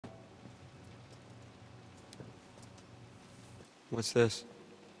What's this?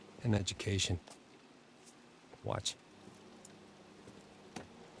 An education. Watch.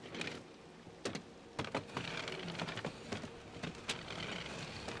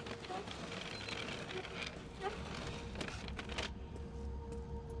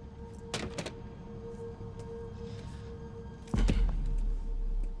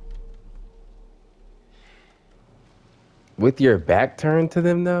 With your back turned to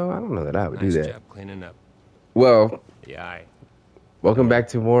them, though? I don't know that I would do Nice that. job cleaning up Well, the eye. welcome back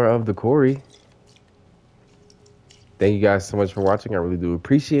to more of the Quarry. Thank you guys so much for watching. I really do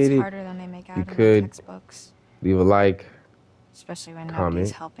appreciate it. It's harder than they make out in the could textbooks. Leave a like, Especially when comment,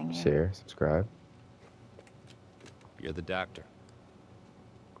 nobody's helping you. share, subscribe. You're the doctor.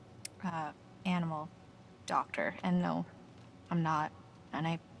 Animal doctor. And no, I'm not. And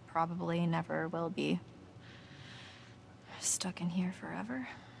I probably never will be. Stuck in here forever.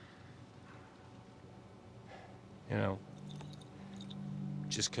 You know,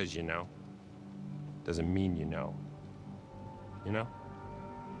 just because you know doesn't mean you know. You know?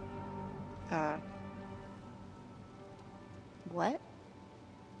 What?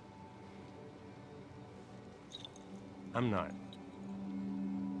 I'm not.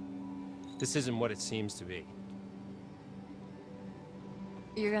 This isn't what it seems to be.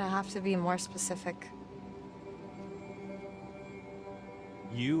 You're gonna have to be more specific.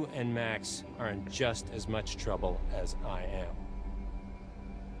 You and Max are in just as much trouble as I am.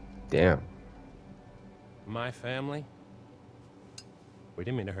 Damn. My family? We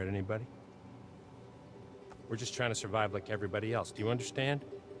didn't mean to hurt anybody. We're just trying to survive like everybody else. Do you understand?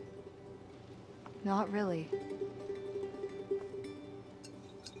 Not really.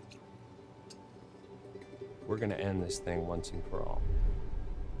 We're gonna end this thing once and for all.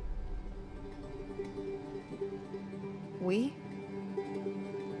 We?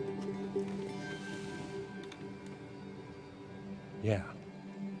 Yeah.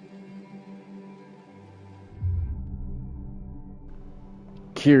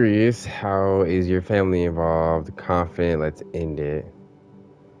 Curious, how is your family involved? Confident, let's end it.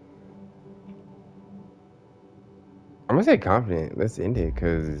 I'm gonna say confident, let's end it,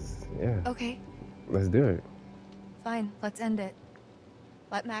 cause yeah. Okay, Let's do it. fine. Let's end it.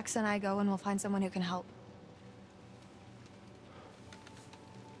 Let Max and I go and we'll find someone who can help.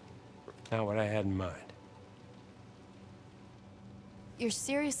 Not what I had in mind. You're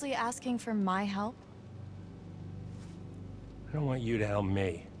seriously asking for my help? I don't want you to help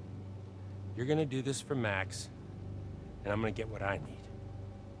me. You're gonna do this for Max, and I'm gonna get what I need.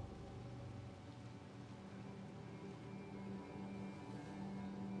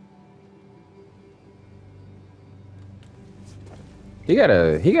 He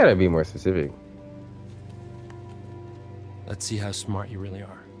gotta be more specific. Let's see how smart you really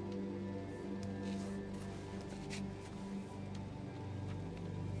are.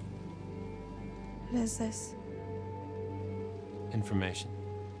 What is this? Information.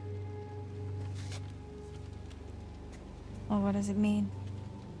 Well, what does it mean?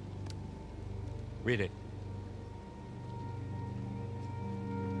 Read it.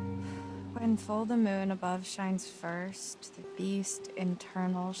 When full the moon above shines first, the beast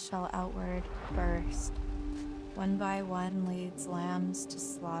internal shall outward burst. One by one leads lambs to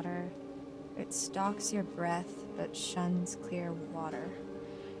slaughter. It stalks your breath, but shuns clear water.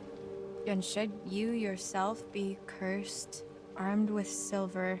 And should you yourself be cursed, armed with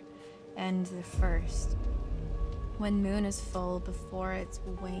silver and the first, when moon is full before its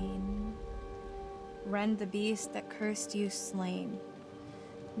wane, rend the beast that cursed you slain.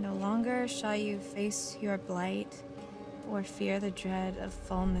 No longer shall you face your blight, or fear the dread of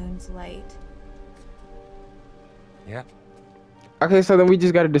full moon's light. Yeah. Okay, so then we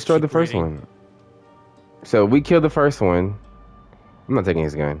just gotta destroy Keep the first reading. one. So we kill the first one. I'm not taking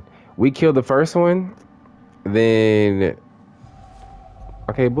his gun. We kill the first one, then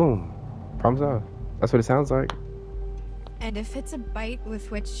okay, boom. Problems solved. That's what it sounds like. And if it's a bite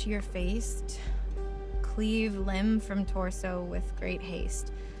with which you're faced, cleave limb from torso with great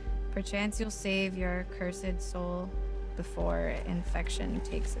haste. Perchance you'll save your cursed soul before infection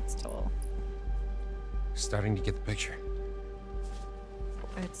takes its toll. Starting to get the picture.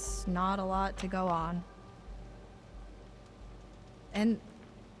 It's not a lot to go on. And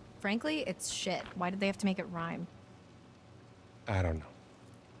frankly, it's shit. Why did they have to make it rhyme? I don't know.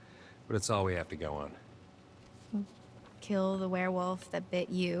 But it's all we have to go on. Kill the werewolf that bit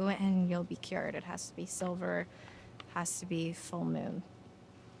you and you'll be cured. It has to be silver, has to be full moon.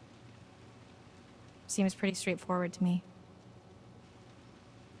 Seems pretty straightforward to me.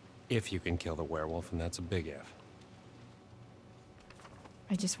 If you can kill the werewolf, and that's a big if.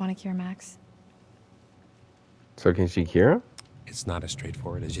 I just want to cure Max. So can she cure him? It's not as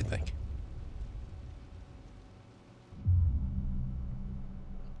straightforward as you think.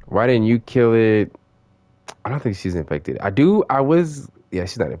 Why didn't you kill it? I don't think she's infected. Yeah,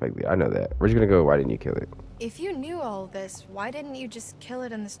 she's not infected. I know that. We're just gonna go, why didn't you kill it? If you knew all this, why didn't you just kill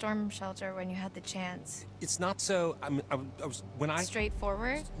it in the storm shelter when you had the chance? It's not so. I was when I.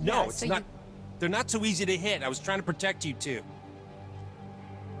 Straightforward? No, Yeah, it's so not. They're not so easy to hit. I was trying to protect you too.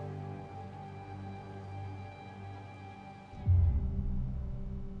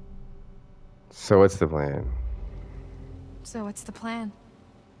 So what's the plan? So what's the plan?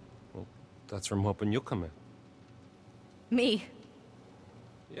 Well, that's where I'm hoping you'll come in. Me.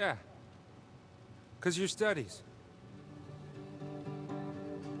 Yeah. Because your studies.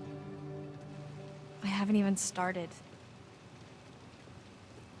 I haven't even started.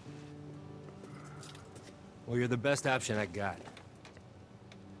 Well, you're the best option I got.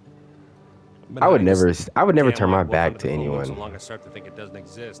 I would never Damn, turn my like, wolf back under to the moon looks anyone. so long I start to think it doesn't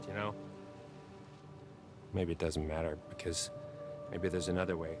exist, you know? Maybe it doesn't matter, because maybe there's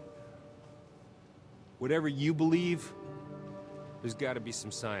another way. Whatever you believe, there's got to be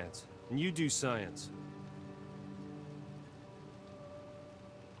some science. And you do science.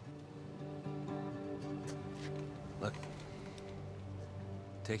 Look,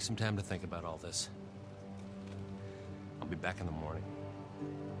 take some time to think about all this. I'll be back in the morning.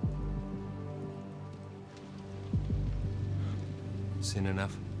 Seen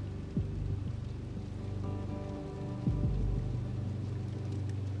enough?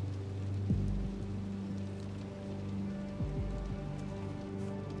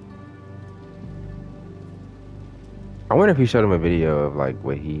 I wonder if he showed him a video of like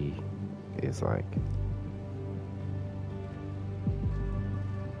what he is like.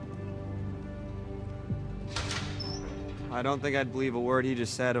 I don't think I'd believe a word he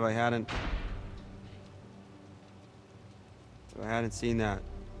just said if I hadn't seen that.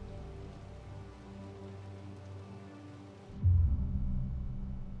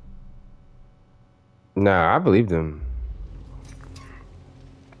 Nah, I believed him.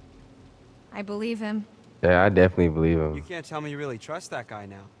 I believe him. Yeah, I definitely believe him. You can't tell me you really trust that guy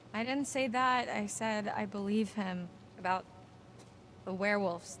now. I didn't say that. I said I believe him about the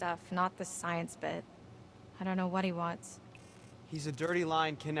werewolf stuff, not the science bit. I don't know what he wants. He's a dirty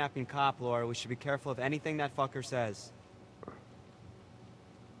lying kidnapping cop, Laura. We should be careful of anything that fucker says.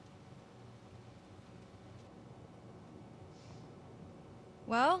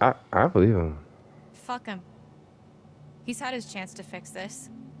 Well, I believe him. fuck him. He's had his chance to fix this.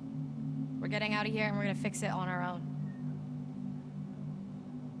 We're getting out of here and we're gonna fix it on our own.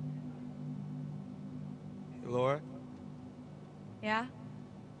 Hey, Laura? Yeah?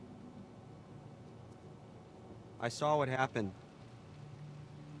 I saw what happened.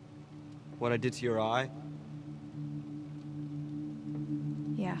 What I did to your eye.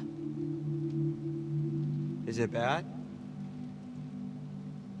 Yeah. Is it bad?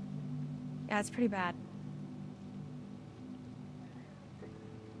 Yeah, it's pretty bad.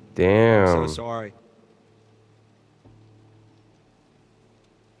 Damn. I'm so sorry.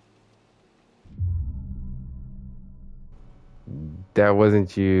 That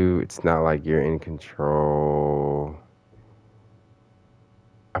wasn't you. It's not like you're in control.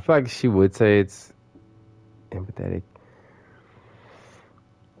 I feel like she would say it's empathetic.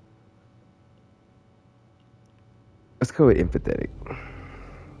 Let's go with empathetic.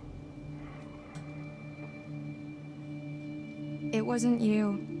 It wasn't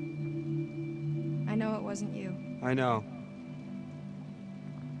you. I know it wasn't you. I know.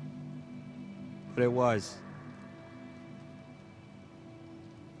 But it was.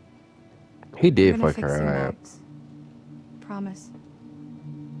 He did I'm gonna fuck fix her you, eye up. Max. Promise.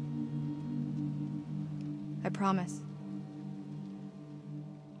 I promise.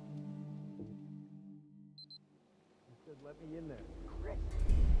 He said, let me in there. Chris,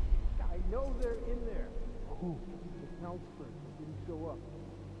 I know they're in there. Who? The counselor didn't show up.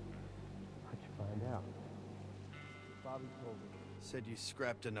 How'd you find out? Bobby told me. Said you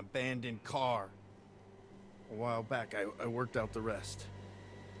scrapped an abandoned car. A while back, I worked out the rest.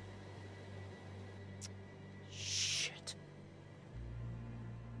 Shit.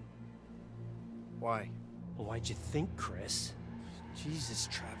 Why? Well, why'd you think, Chris? Jesus,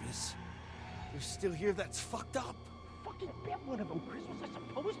 Travis. You're still here? That's fucked up. Fucking bet one of them, Chris. What was I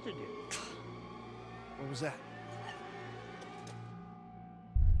supposed to do? What was that?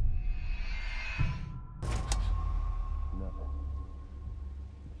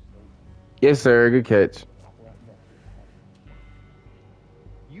 Yes, sir. Good catch.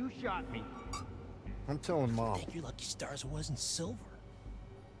 You shot me. I'm telling Mom. Thank your lucky stars it wasn't silver.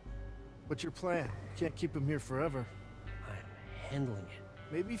 What's your plan? Can't keep him here forever. I'm handling it.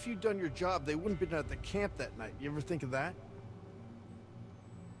 Maybe if you'd done your job, they wouldn't have been at the camp that night. You ever think of that?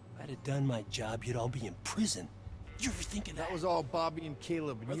 If I'd have done my job, you'd all be in prison. You ever think of that? That was all Bobby and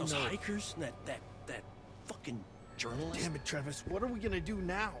Caleb, and Are you those know it. hikers and that fucking journalist? Damn it, Travis. What are we gonna do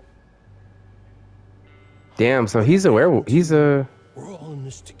now? Damn, so he's a werewolf. We're all in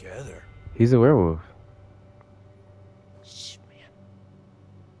this together. He's a werewolf. Shh, man.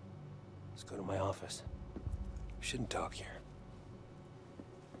 Let's go to my office. We shouldn't talk here.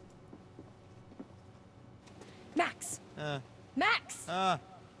 Max! Max!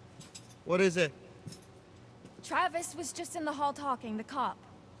 What is it? Travis was just in the hall talking, the cop.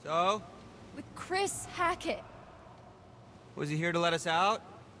 So? With Chris Hackett. Was he here to let us out?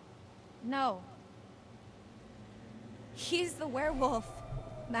 No. He's the werewolf,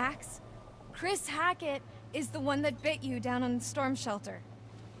 Max. Chris Hackett is the one that bit you down on the storm shelter.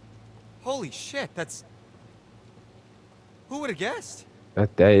 Holy shit, that's... Who would have guessed?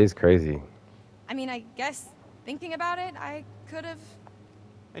 That is crazy. I mean, I guess, thinking about it, I could have...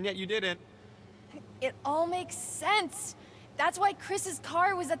 And yet you didn't. It all makes sense. That's why Chris's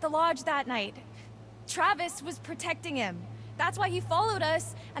car was at the lodge that night. Travis was protecting him. That's why he followed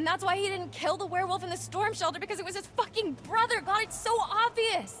us, and that's why he didn't kill the werewolf in the storm shelter, because it was his fucking brother. God, it's so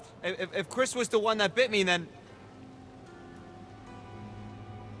obvious. If Chris was the one that bit me, then...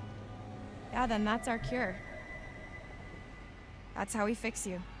 Yeah, then that's our cure. That's how we fix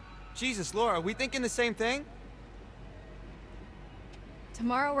you. Jesus, Laura, are we thinking the same thing?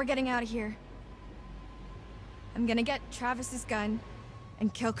 Tomorrow we're getting out of here. I'm gonna get Travis's gun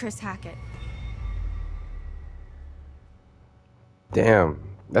and kill Chris Hackett. Damn,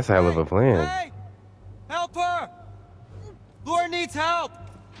 that's a hell of a plan. Hey! Help her! Laura needs help!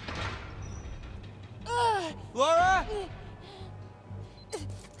 Laura?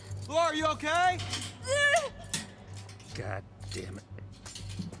 Laura, are you okay? God damn it.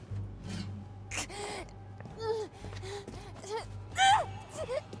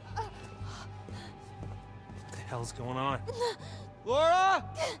 What the hell's going on? Laura?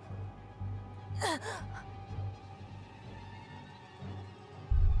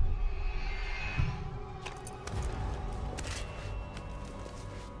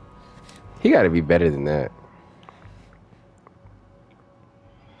 He got to be better than that.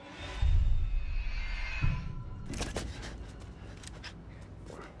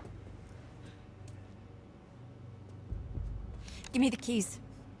 Give me the keys.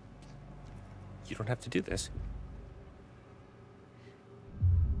 You don't have to do this.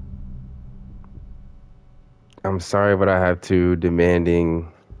 I'm sorry, but I have to.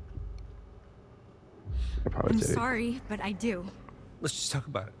 Demanding. I'm Apologetic. sorry, but I do. Let's just talk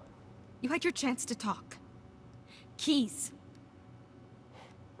about it. You had your chance to talk. Keys.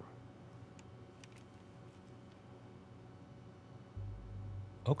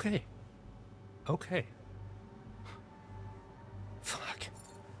 Okay. Okay. Fuck.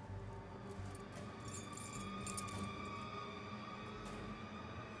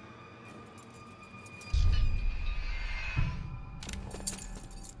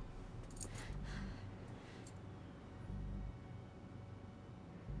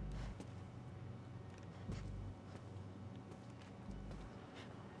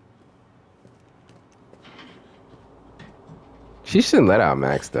 She shouldn't let out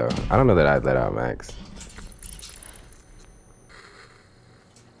Max, though. I don't know that I'd let out Max.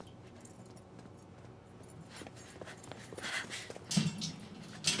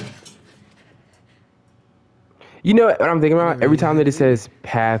 You know what I'm thinking about? Every time that it says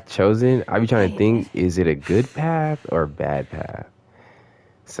path chosen, I be trying to think, is it a good path or a bad path?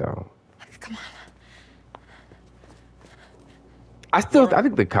 So. Come on. I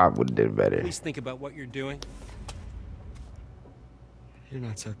think the cop would have did better. Please think about what you're doing. You're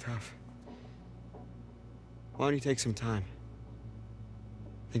not so tough. Why don't you take some time?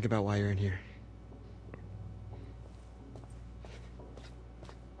 Think about why you're in here.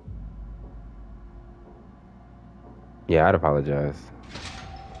 Yeah, I'd apologize.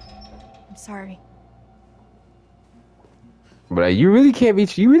 I'm sorry. But you really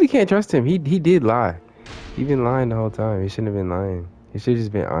can't trust him. He did lie. He been lying the whole time. He shouldn't have been lying. He should have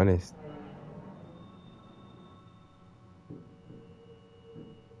just been honest.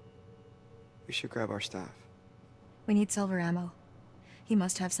 We should grab our stuff. We need silver ammo. He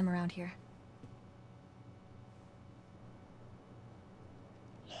must have some around here.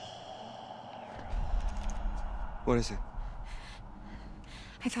 What is it?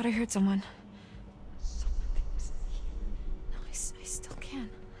 I thought I heard someone. No, I still can.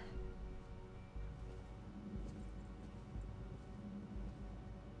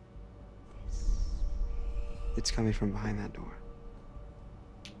 It's coming from behind that door.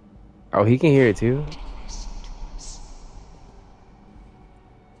 Oh, he can hear it too?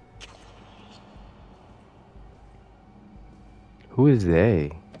 Who is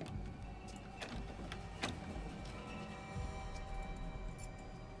they?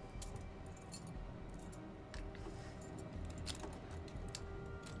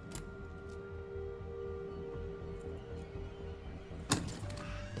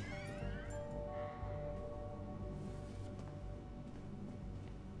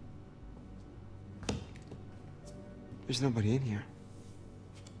 There's nobody in here.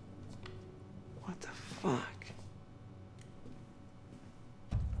 What the fuck?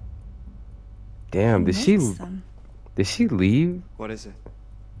 Damn, He makes them. did she leave? What is it?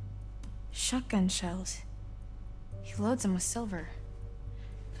 Shotgun shells. He loads them with silver.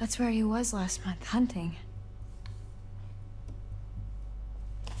 That's where he was last month, hunting.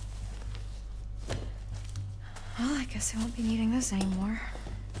 Well, I guess I won't be needing this anymore.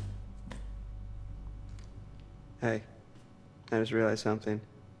 Hey, I just realized something.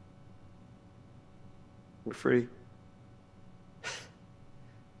 We're free.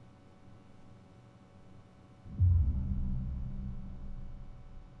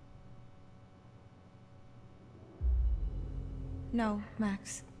 No,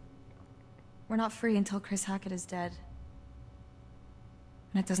 Max. We're not free until Chris Hackett is dead.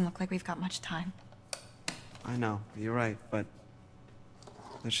 And it doesn't look like we've got much time. I know, you're right, but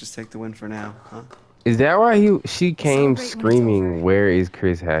let's just take the win for now, huh? Is that why she came Celebrate when it's screaming, over. "Where is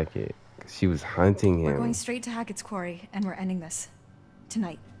Chris Hackett?" 'Cause she was hunting We're him. going straight to Hackett's Quarry, and we're ending this.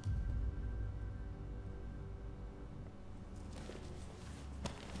 Tonight.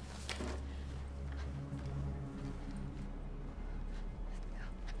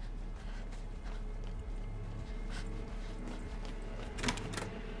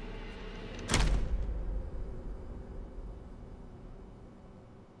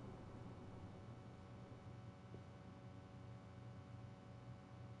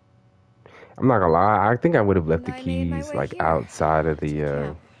 I'm not gonna lie, I think I would have left the And I made my keys way like here, outside of to the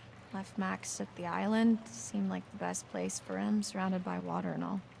camp. Left Max at the island. Seemed like the best place for him, surrounded by water and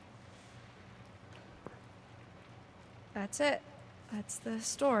all. That's it. That's the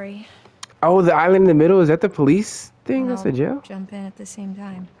story. Oh, the island in the middle, is that the police thing? And That's the I'll jail? jump in at the same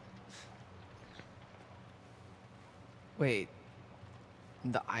time. Wait.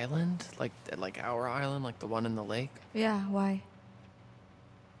 The island? Like our island? Like the one in the lake? Yeah, why?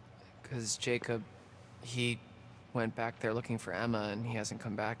 Because Jacob, he went back there looking for Emma and he hasn't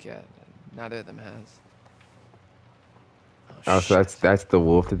come back yet. Neither of them has. Oh, so shit. that's the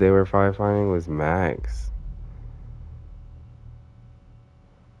wolf that they were probably finding was Max.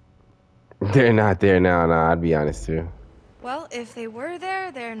 They're not there now, nah, I'd be honest too. Well, if they were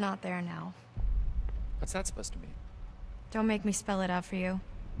there, they're not there now. What's that supposed to mean? Don't make me spell it out for you.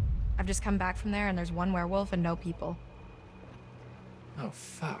 I've just come back from there and there's one werewolf and no people. Oh,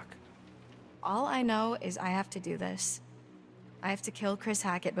 fuck. All I know is I have to do this. I have to kill Chris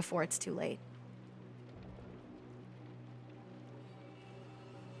Hackett before it's too late.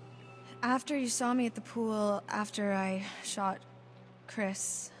 After you saw me at the pool, after I shot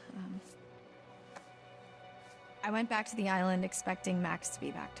Chris, I went back to the island expecting Max to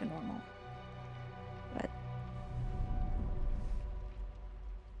be back to normal. But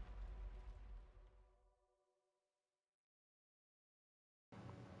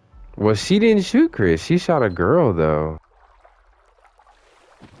Well, she didn't shoot Chris. She shot a girl, though.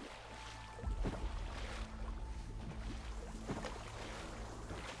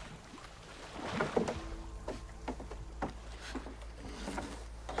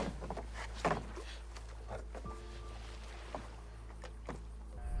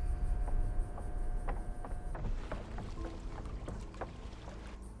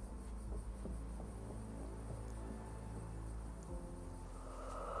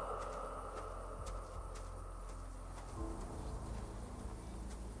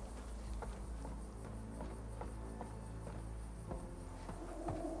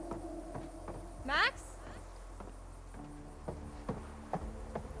 Max?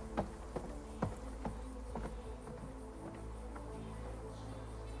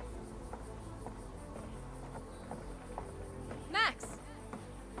 Max!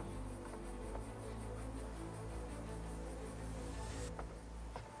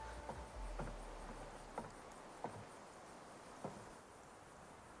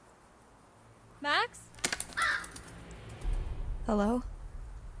 Max? Hello?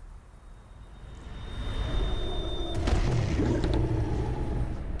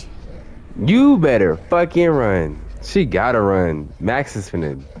 You better fucking run. She gotta run. Max is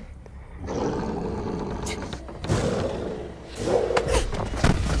finna.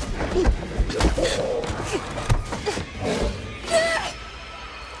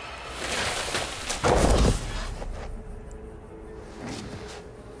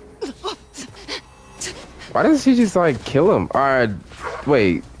 Why doesn't she just like kill him? Alright,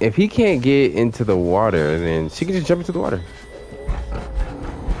 wait. If he can't get into the water, then she can just jump into the water.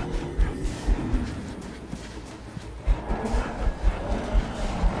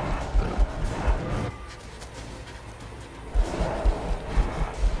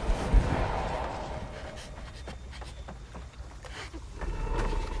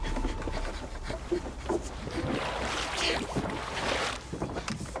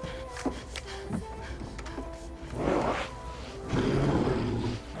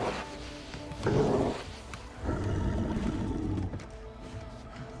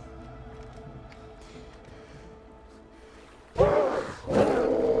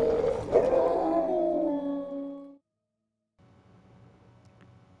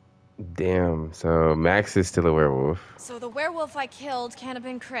 Damn, so Max is still a werewolf. So the werewolf I killed can't have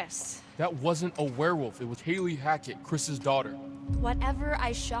been Chris. That wasn't a werewolf. It was Haley Hackett, Chris's daughter. Whatever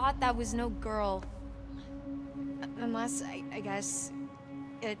I shot, that was no girl. Unless, I guess,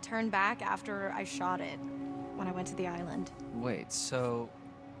 it turned back after I shot it when I went to the island. Wait, so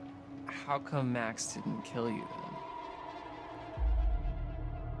how come Max didn't kill you then?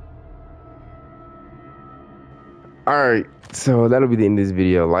 Alright, so that'll be the end of this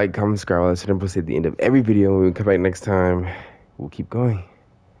video. Like, comment, subscribe, let's post at the end of every video. When we come back next time, we'll keep going.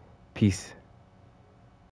 Peace.